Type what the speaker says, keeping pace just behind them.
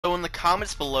So in the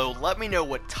comments below, let me know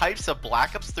what types of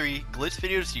Black Ops 3 glitch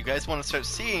videos you guys want to start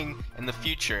seeing in the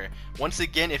future. Once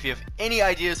again, if you have any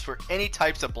ideas for any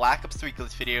types of Black Ops 3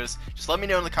 glitch videos, just let me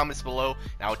know in the comments below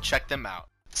and I'll check them out.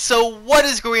 So what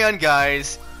is going on,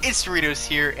 guys? It's Doritos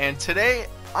here, and today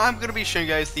I'm going to be showing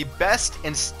you guys the best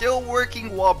and still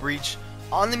working wall breach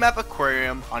on the map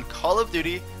Aquarium on Call of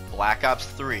Duty Black Ops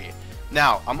 3.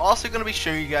 Now, I'm also going to be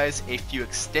showing you guys a few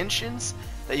extensions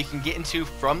that you can get into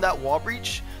from that wall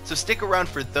breach, so stick around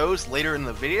for those later in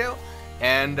the video.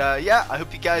 And yeah, I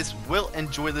hope you guys will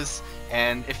enjoy this,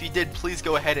 and if you did, please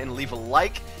go ahead and leave a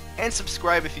like and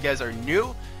subscribe if you guys are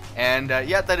new. And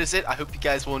yeah, that is it. I hope you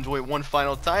guys will enjoy one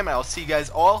final time. I'll see you guys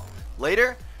all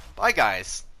later. Bye,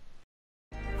 guys.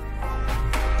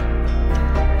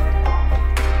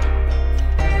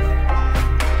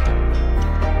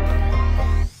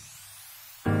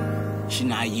 She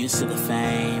not used to the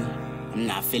fame, I'm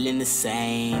not feeling the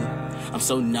same. I'm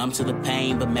so numb to the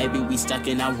pain, but maybe we stuck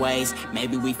in our ways.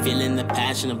 Maybe we feeling the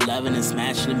passion of loving and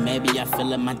smashing, and maybe I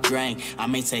feel in my drain. I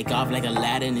may take off like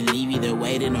Aladdin and leave you there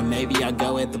waiting, or maybe I'll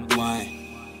go at the blunt,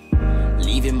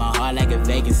 leaving my heart like a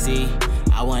vacancy.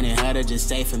 I wanted her to just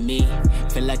stay for me.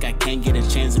 Feel like I can't get a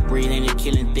chance to breathe, and you're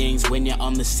killing things when you're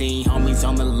on the scene. Homies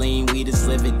on the lean, we just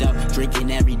live it up.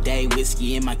 Drinking every day,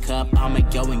 whiskey in my cup. I'ma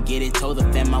go and get it. Told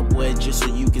the fam I would, just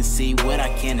so you can see what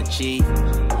I can achieve.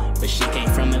 But she came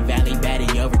from the valley,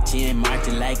 baddie over 10, marked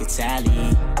it like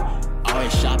Italian.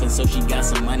 Always shopping, so she got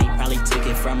some money, probably took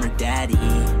it from her daddy.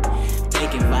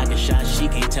 Taking vodka shots, she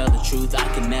can't tell the truth, I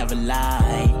can never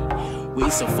lie. We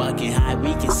so fucking high,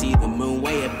 we can see the moon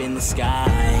way up in the sky.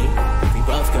 We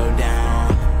both go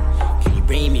down, can you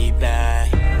bring me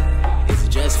back? Is it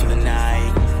just for the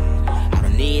night? I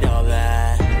don't need all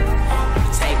that. You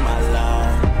can take my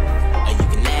love, or you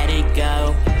can let it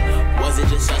go. Was it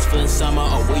just us for the summer,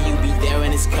 or will you be there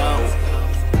when it's cold?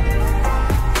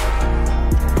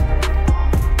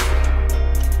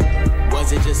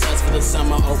 Was it just us for the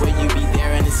summer, or will you be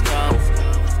there when it's cold?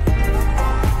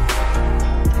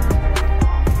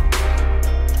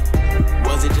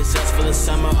 Was it just us for the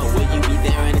summer, or will you be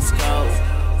there when it's cold?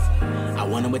 I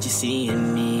wonder what you see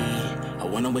in me, I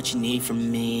wonder what you need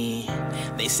from me.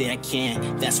 They say I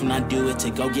can't, that's when I do it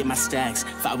to go get my stacks.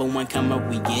 501 come up,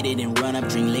 we get it and run up.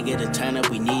 Drink liquor to turn up,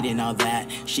 we need it and all that.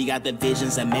 She got the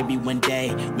visions that maybe one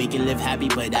day we can live happy,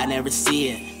 but I never see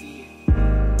it.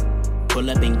 Pull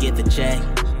up and get the check,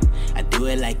 I do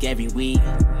it like every week.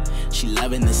 She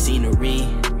loving the scenery,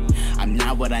 I'm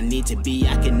not what I need to be.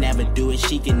 I can never do it,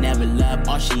 she can never love.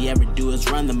 All she ever do is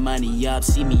run the money up.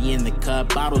 See me in the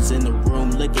cup, bottles in the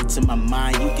room. Look into my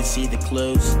mind, you can see the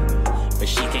clues. But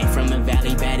she came from the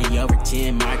valley, baddie over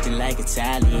 10, marked it like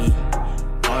Italian.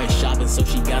 Always shopping, so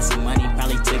she got some money,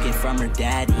 probably took it from her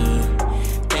daddy.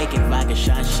 Taking vodka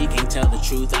shots, she can't tell the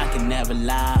truth, I can never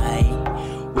lie.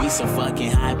 We so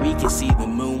fucking high, we can see the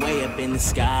moon way up in the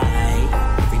sky.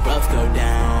 We both go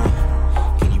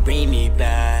down, can you bring me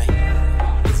back?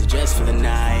 Is it just for the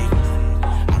night?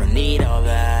 I don't need all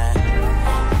that.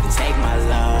 You can take my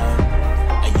love,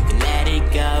 or you can let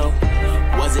it go.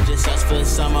 Was it just us for the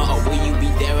summer, or will you be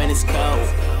there when it's cold?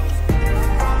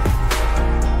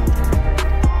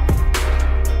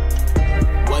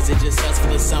 Was it just us for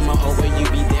the summer, or will you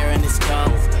be there when it's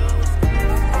cold?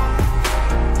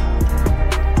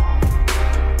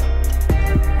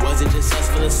 Was it just us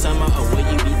for the summer, or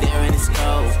will you be there when it's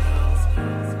cold?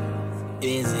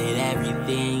 Is it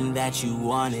everything that you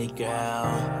wanted, girl?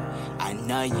 I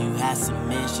know you had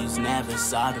some issues, never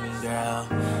saw them, girl.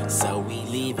 So we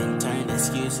leave and turn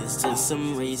excuses to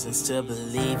some reasons to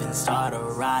believe and start a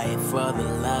riot for the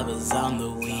lovers on the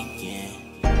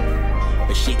weekend.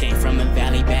 But she came from the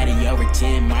valley, baddie over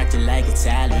 10, marked it like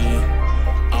Italian.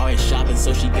 Always shopping,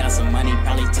 so she got some money,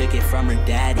 probably took it from her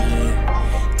daddy.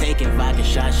 Taking vodka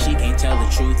shots, she can't tell the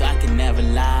truth, I can never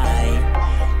lie.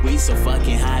 We so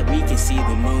fucking high, we can see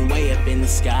the moon way up in the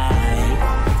sky.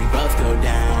 We both go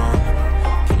down,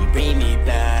 can you bring me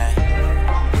back?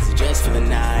 Is it just for the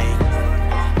night?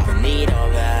 I don't need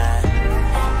all that.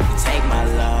 You can take my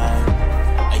love,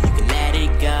 or you can let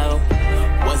it go.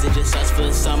 Was it just us for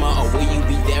the summer, or will you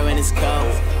be there when it's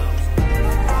cold?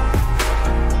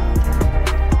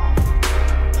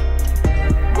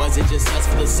 Was it just us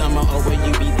for the summer, or will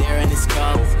you be there when it's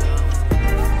cold?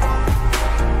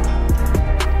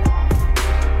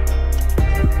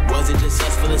 Was it just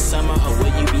us for the summer, or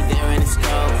will you be there when it's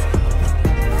cold?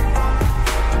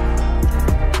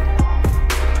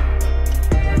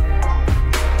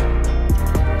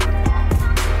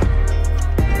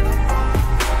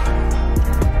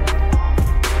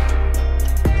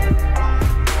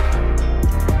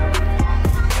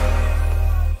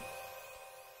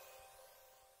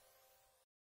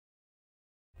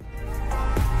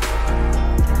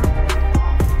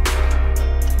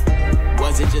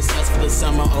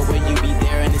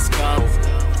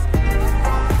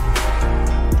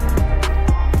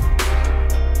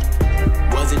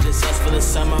 for the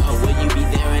summer, or will